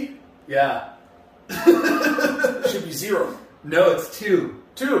easy? Yeah. Should be 0. No, it's 2.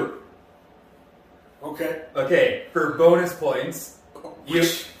 2. Okay. Okay, for bonus points...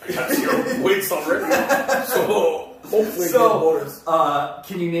 I got 0 points already. So, hopefully get bonus.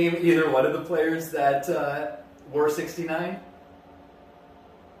 Can you name either one of the players that wore 69?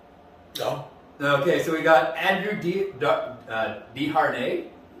 No. Okay, so we got Andrew Desharnais.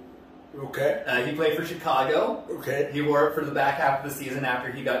 Okay. He played for Chicago. Okay. He wore it for the back half of the season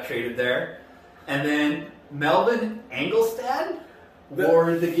after he got traded there. And then Melvin Engelstad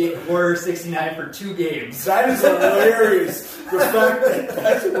wore 69 for 2 games. That is hilarious. The fact that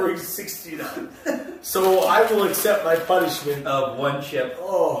that's wearing 69. So I will accept my punishment of 1 chip.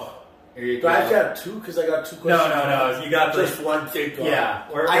 Oh. Here you Do go. I have to have 2? Because I got 2 questions. No. You got just 1 thing. Yeah.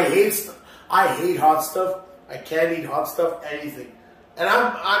 I hate hot stuff. I can't eat hot stuff, anything. And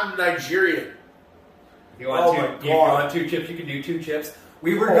I'm Nigerian. If you want 2 chips, you can do 2 chips.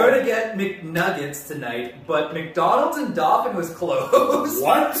 We were going to get McNuggets tonight, but McDonald's in Dauphin was closed.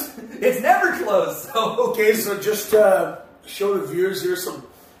 What? It's never closed, so... Okay, so just show the viewers here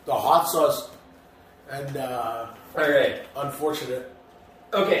the hot sauce. And, all right. Unfortunate.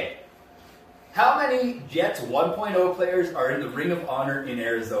 Okay. How many Jets 1.0 players are in the Ring of Honor in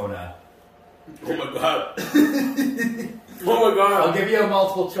Arizona? Oh my god. Oh my god. I'll give you a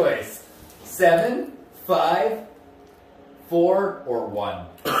multiple choice. 7, 5, 4, or 1.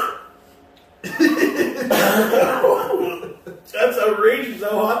 That's outrageous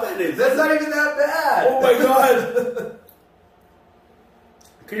how hot that is. That's not even that bad. Oh my god.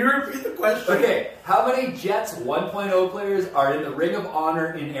 Can you repeat the question? Okay, how many Jets 1.0 players are in the Ring of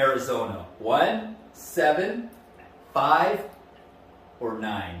Honor in Arizona? 1, 7, 5, or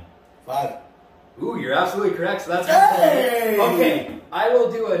 9? 5. Ooh, you're absolutely correct. So that's hey! Okay, I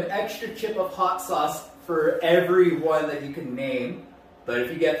will do an extra chip of hot sauce for every one that you can name. But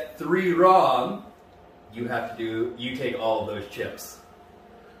if you get 3 wrong, you take all of those chips.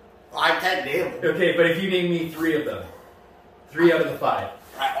 I can't name them. Okay, but if you name me 3 of them, 3 out of the 5.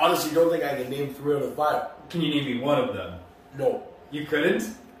 I honestly don't think I can name 3 out of 5. Can you name me 1 of them? No. You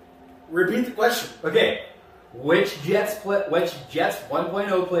couldn't? Repeat the question. Okay. Which Jets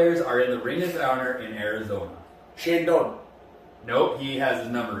 1.0 players are in the Ring of Honor in Arizona? Shane Doan. Nope, he has his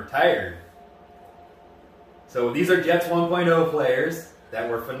number retired. So these are Jets 1.0 players that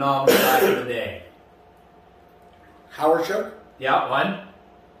were phenomenal back in the day. Howard Shook. Yeah, one.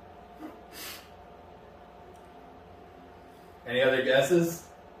 Any other guesses?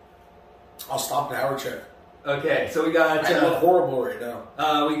 I'll stop at Howard Shook. Okay, so we got... I look horrible right now.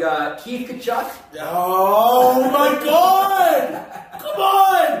 we got Keith Kachuk. Oh my God! Come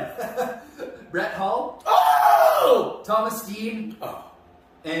on! Brett Hull. Oh! Thomas Steen. Oh.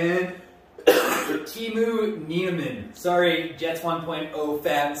 And Timu Niemann. Sorry, Jets 1.0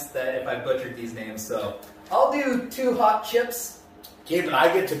 fans, that if I butchered these names. So I'll do 2 hot chips. Okay, but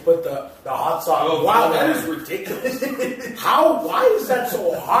I get to put the hot sauce. Oh, wow, wow. that is ridiculous. Why is that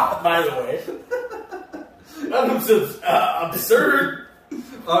so hot, by the way? That was absurd.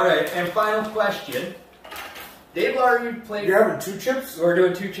 All right, and final question. Dave Lowry played... You're having 2 chips? We're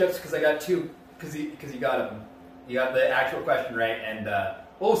doing 2 chips because I got 2, because you got them. You got the actual question right, and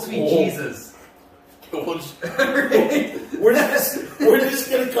sweet Jesus. We're just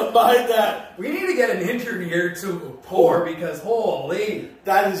gonna combine that. We need to get an intern here to pour because holy,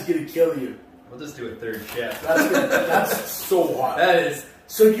 that is gonna kill you. We'll just do a 3rd chip. That's so hot. That is.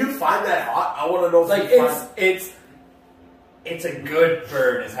 So you find that hot? I want to know. Like it's a good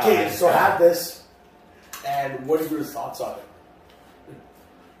burn. Is how. Okay, so have this, and what are your thoughts on it?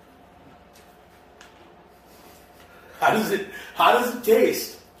 How does it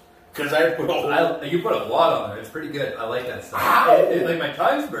taste? Because you put a lot on there. It's pretty good. I like that stuff. How? Like my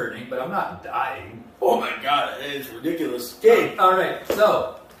tongue's burning, but I'm not dying. Oh my God, it's ridiculous. Okay. All right,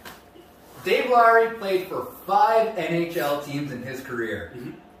 so Dave Lowry played for 5 NHL teams in his career.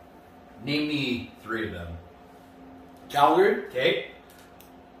 Mm-hmm. Name me 3 of them. Calgary. Okay.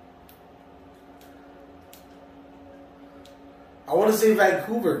 I want to say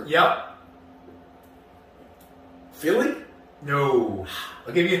Vancouver. Yep. Philly. No.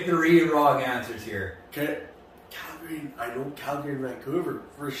 I'll give you 3 wrong answers here. Okay. Calgary. I know Calgary and Vancouver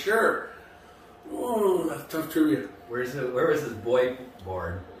for sure. Oh, that's tough trivia. Where was his boy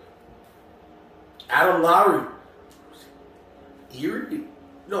born? Adam Lowry. Erie?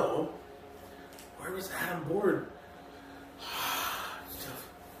 No. Where was Adam born?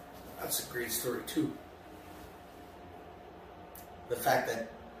 That's a great story too. The fact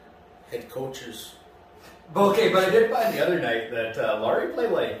that head coaches. Okay, but I did find the other night that Lowry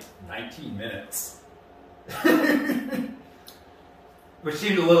played like 19 minutes. Which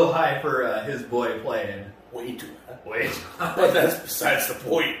seemed a little high for his boy playing. Way too high. Way too high. But that's besides the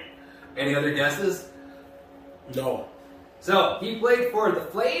point. Any other guesses? No. So, he played for the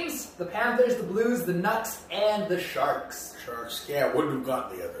Flames, the Panthers, the Blues, the Nucks, and the Sharks. Sharks. Yeah, I wouldn't have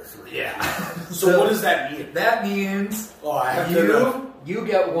gotten the other 3. Yeah. So what does that mean? That means I have to. You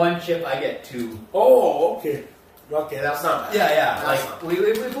get 1 chip, I get 2. Oh, okay. Okay, that's not bad. Yeah. That's Like we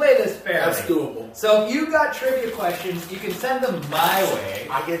play this fairly. That's doable. So if you got trivia questions, you can send them my way.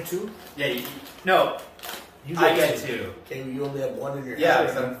 I get 2? Yeah. No. I get 2. Okay, you only have 1 in your Yeah, head.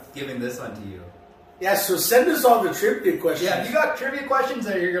 because I'm giving this one to you. Yeah, so send us all the trivia questions. Yeah, if you got trivia questions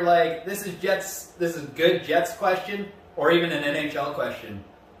that you're like, this is good Jets question, or even an NHL question,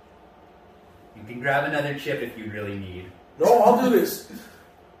 you can grab another chip if you really need. No, I'll do this.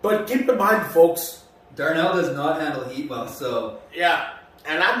 But keep in mind, folks. Darnell does not handle heat well, so... Yeah,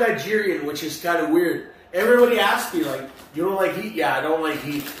 and I'm Nigerian, which is kind of weird. Everybody asks me, like, you don't like heat? Yeah, I don't like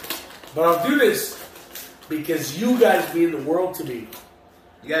heat. But I'll do this because you guys mean the world to me.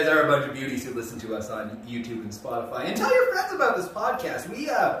 You guys are a bunch of beauties who listen to us on YouTube and Spotify. And tell your friends about this podcast.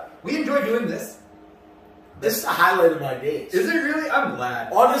 We enjoy doing this. This is the highlight of my days. Is it really? I'm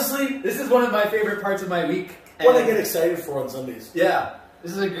glad. Honestly, this is one of my favorite parts of my week. What I get excited for on Sundays. Yeah,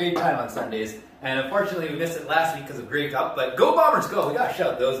 this is a great time on Sundays. And unfortunately, we missed it last week because of Grey Cup. But go Bombers, go! We gotta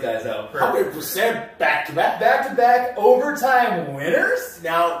shout those guys out. 100% back-to-back. Back-to-back overtime winners?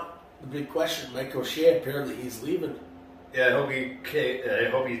 Now, the big question, Mike O'Shea, apparently he's leaving. Yeah, I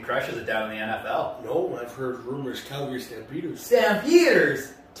hope he crushes it down in the NFL. No, I've heard rumors Calgary Stampeders.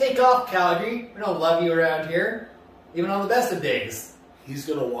 Stampeders! Take off, Calgary. We don't love you around here. Even on the best of days. He's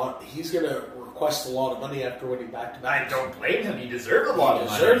gonna request a lot of money after winning back-to-back. I don't blame him. He deserves a lot of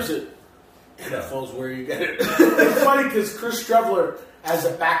money. He deserves it. NFL's where you get it. It's funny because Chris Streveler, as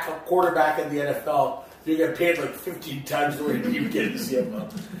a backup quarterback in the NFL, you get paid like 15 times the way you get in the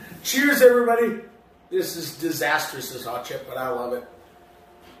CFL. Cheers, everybody. This is disastrous, this hot chip, but I love it.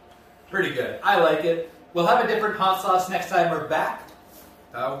 Pretty good. I like it. We'll have a different hot sauce next time we're back.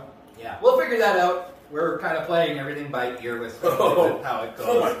 Oh, yeah. We'll figure that out. we're kind of playing everything by ear with how it goes.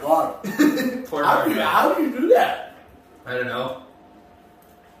 Oh my god! Poor how Darnell. do you do that? I don't know.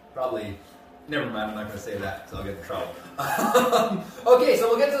 Probably. Never mind, I'm not going to say that because I'll get in trouble. Okay, so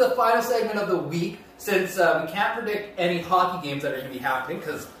we'll get to the final segment of the week since we can't predict any hockey games that are going to be happening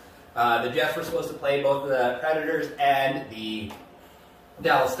because the Jets were supposed to play both the Predators and the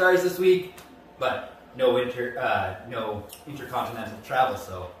Dallas Stars this week, but no intercontinental travel,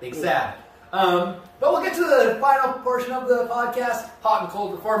 so big sad. But we'll get to the final portion of the podcast, hot and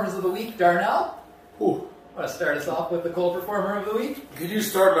cold performers of the week. Darnell? Ooh. Want to start us off with the cold performer of the week? Can you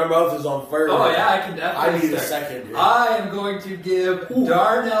start? My mouth is on fire. Oh yeah, I can definitely I need start. a second here. I am going to give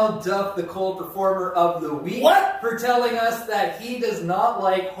Darnell Duff the cold performer of the week. What? For telling us that he does not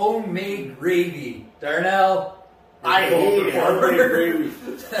like homemade gravy. Darnell, I hate homemade gravy.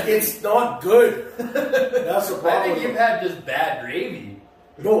 It's not good. That's the problem. I think you've had just bad gravy.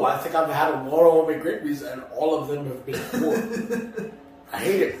 No, I think I've had a lot of homemade gravies, and all of them have been poor. I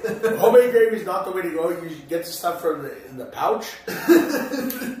hate it. Homemade gravy is not the way to go. You should get the stuff from in the pouch.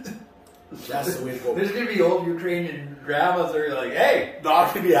 That's the way to go. There's going to be old Ukrainian grandmas that are like, hey!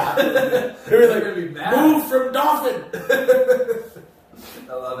 Not going to be happy. They're They're like, gonna be mad. move from Dauphin.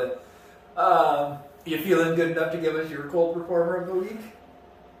 I love it. You feeling good enough to give us your cold performer of the week?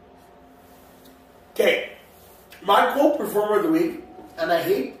 Okay, my cold performer of the week, and I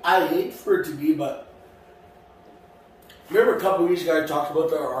hate for it to be, but remember a couple of weeks ago I talked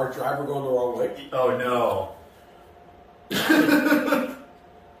about our driver going the wrong way? Oh no.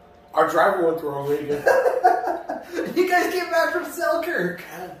 Our driver went the wrong way again. You guys came back from Selkirk.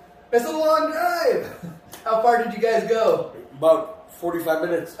 It's a long drive. How far did you guys go? About 45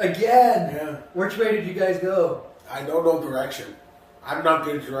 minutes. Again? Yeah. Which way did you guys go? I don't know direction. I'm not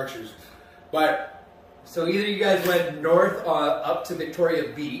good at directions. But So either you guys went north up to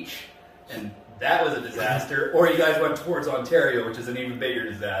Victoria Beach, and that was a disaster, or you guys went towards Ontario, which is an even bigger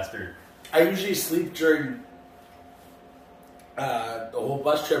disaster. I usually sleep during the whole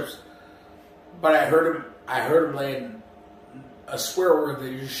bus trips. But I heard him laying a swear word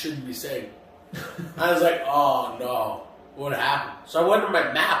that you just shouldn't be saying. I was like, oh no, what happened? So I went to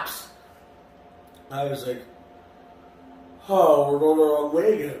my maps. I was like, oh, we're going the wrong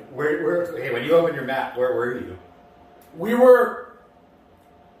way again. Hey, when you opened your map, where were you? We were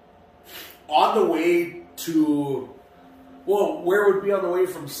on the way to, well, where would be on the way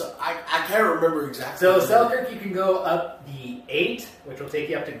from? I can't remember exactly. So Selkirk, you can go up the 8, which will take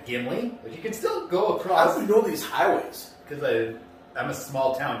you up to Gimli, but you can still go How across. do we know these highways? Because I'm a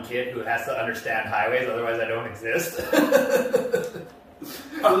small town kid who has to understand highways, otherwise I don't exist.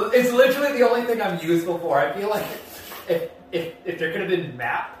 It's literally the only thing I'm useful for. I feel like if there could have been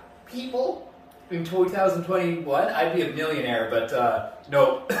map people in 2021, I'd be a millionaire, but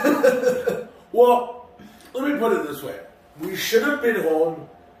no. Well, let me put it this way. We should have been home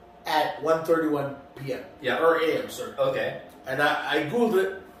at 1:31 p.m. Yeah. Or a.m., sorry. Okay. And I Googled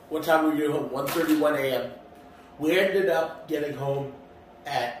it. What time we get home? 1:31 a.m. We ended up getting home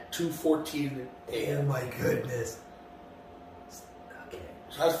at 2:14 a.m. my goodness. Okay.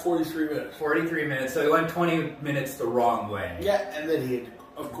 So that's 43 minutes. 43 minutes, so he went 20 minutes the wrong way. Yeah, and then he had,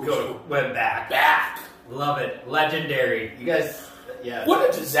 of course, Went back. back. Love it. Legendary. You guys, yeah. What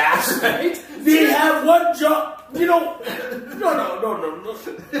a disaster. Right? They have one job. You know, no.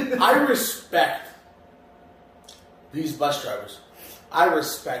 I respect these bus drivers. I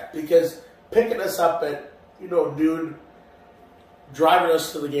respect because picking us up at, noon, driving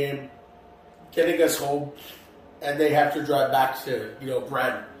us to the game, getting us home, and they have to drive back to,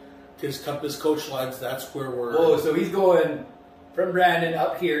 Brandon. Because Compass Coach Lines, that's where we're... Oh, so he's going from Brandon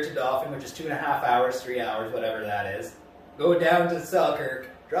up here to Dauphin, which is 2.5 hours, 3 hours, whatever that is. Go down to Selkirk,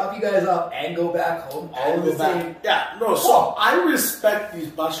 drop you guys off, and go back home. All in the same... Yeah, no, so I respect these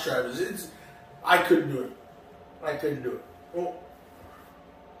bus drivers. I couldn't do it. Well,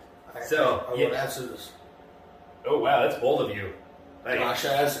 So, I won't answer this. Oh, wow, that's bold of you. Gosh,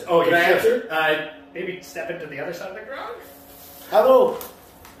 I answer. Oh, Can you I should. answer? Maybe step into the other side of the ground. Hello.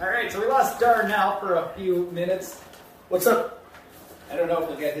 All right, so we lost Darnell for a few minutes. What's up? I don't know if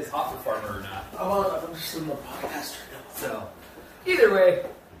we'll get his hot performer or not. I'm just in the podcast right now. So, either way,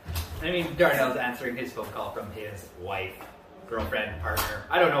 Darnell's answering his phone call from his wife, girlfriend, partner.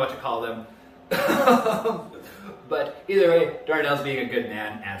 I don't know what to call them. But either way, Darnell's being a good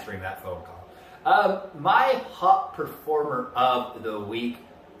man answering that phone call. My hot performer of the week,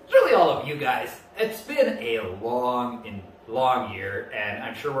 it's really all of you guys. It's been a long year, and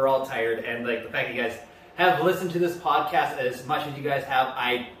I'm sure we're all tired. And the fact that you guys have listened to this podcast as much as you guys have,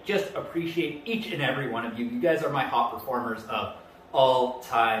 I just appreciate each and every one of you. You guys are my hot performers of all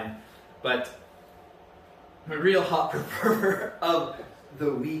time. But My real hot performer of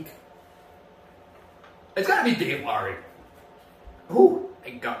the week. It's got to be Dave Lowry. Ooh,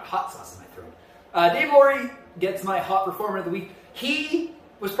 I got hot sauce in my throat. Dave Lowry gets my hot performer of the week. He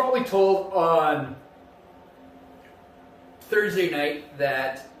was probably told on Thursday night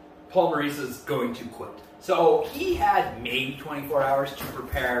that Paul Maurice is going to quit. So he had maybe 24 hours to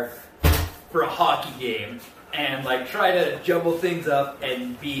prepare for a hockey game and like try to jumble things up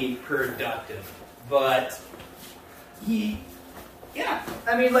and be productive. But I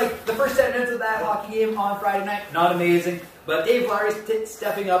mean, like the first 10 minutes of that hockey game on Friday night, not amazing. But Dave Lowry's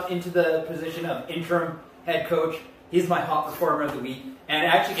stepping up into the position of interim head coach. He's my hot performer of the week, and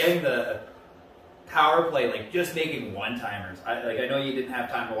actually getting the power play, like just making one-timers. I know you didn't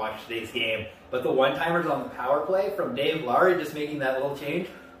have time to watch today's game, but the one-timers on the power play from Dave Lowry, just making that little change,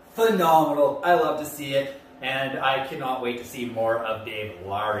 phenomenal. I love to see it, and I cannot wait to see more of Dave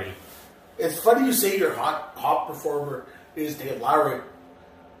Lowry. It's funny you say your hot performer is Dave Lowry.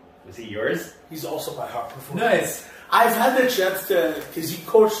 Was he yours? He's also my hot performer. Nice. I've had the chance to, because he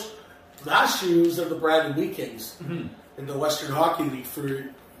coached last year, he was of the Brandon Wheat Kings in the Western Hockey League, for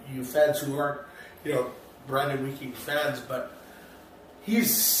you fans who aren't, Brandon Wheat Kings fans, but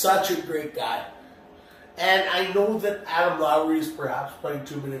he's such a great guy. And I know that Adam Lowry is perhaps playing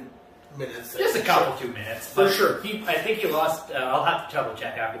 2 minutes. Just a couple 2 minutes. For sure. I think he lost, I'll have to double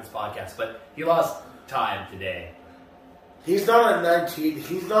check after this podcast, but he lost time today. He's not a 19,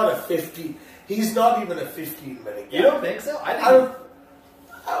 he's not a 50, he's not even a 15-minute guy. You don't think so? I think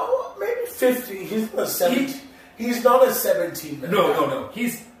maybe 50, he's not a 17. He's not a 17-minute guy. No.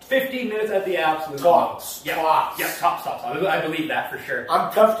 He's 15 minutes at the absolute tops. most. Yeah, tops. Yeah, tops. I believe that for sure.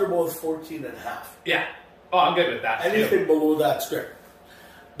 I'm comfortable with 14 and a half. Yeah. Oh, I'm good with that. Anything below that's great.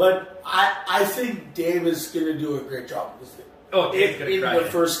 But I think Dave is going to do a great job with it. Oh, Dave's going to try in the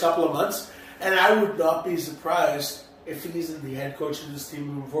first couple of months. And I would not be surprised if he's in the head coach of this team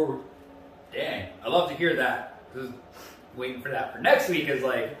moving forward. Dang. I love to hear that. Waiting for that for next week is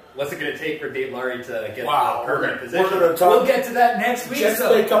like, what's it going to take for Dave Lowry to get a permanent position? We'll get to that next week. Jets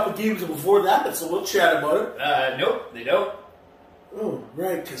play a couple games before that, so we'll chat about it. Nope, they don't. Oh,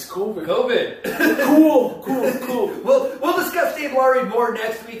 right, because COVID. Cool. We'll discuss Dave Lowry more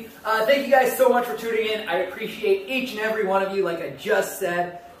next week. Thank you guys so much for tuning in. I appreciate each and every one of you, like I just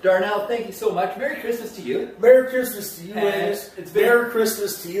said. Darnell, thank you so much. Merry Christmas to you. Merry Christmas to you, Ladies. Merry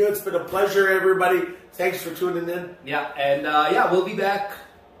Christmas to you. It's been a pleasure, everybody. Thanks for tuning in. Yeah, and we'll be back.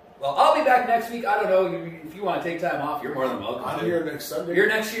 Well, I'll be back next week. I don't know. If you want to take time off, you're more than welcome. I'm here next Sunday. You're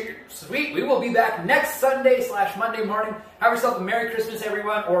next year. Sweet. We will be back next Sunday/Monday morning. Have yourself a Merry Christmas,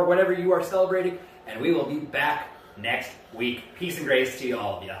 everyone, or whatever you are celebrating. And we will be back next week. Peace and grace to you,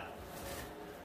 all of you.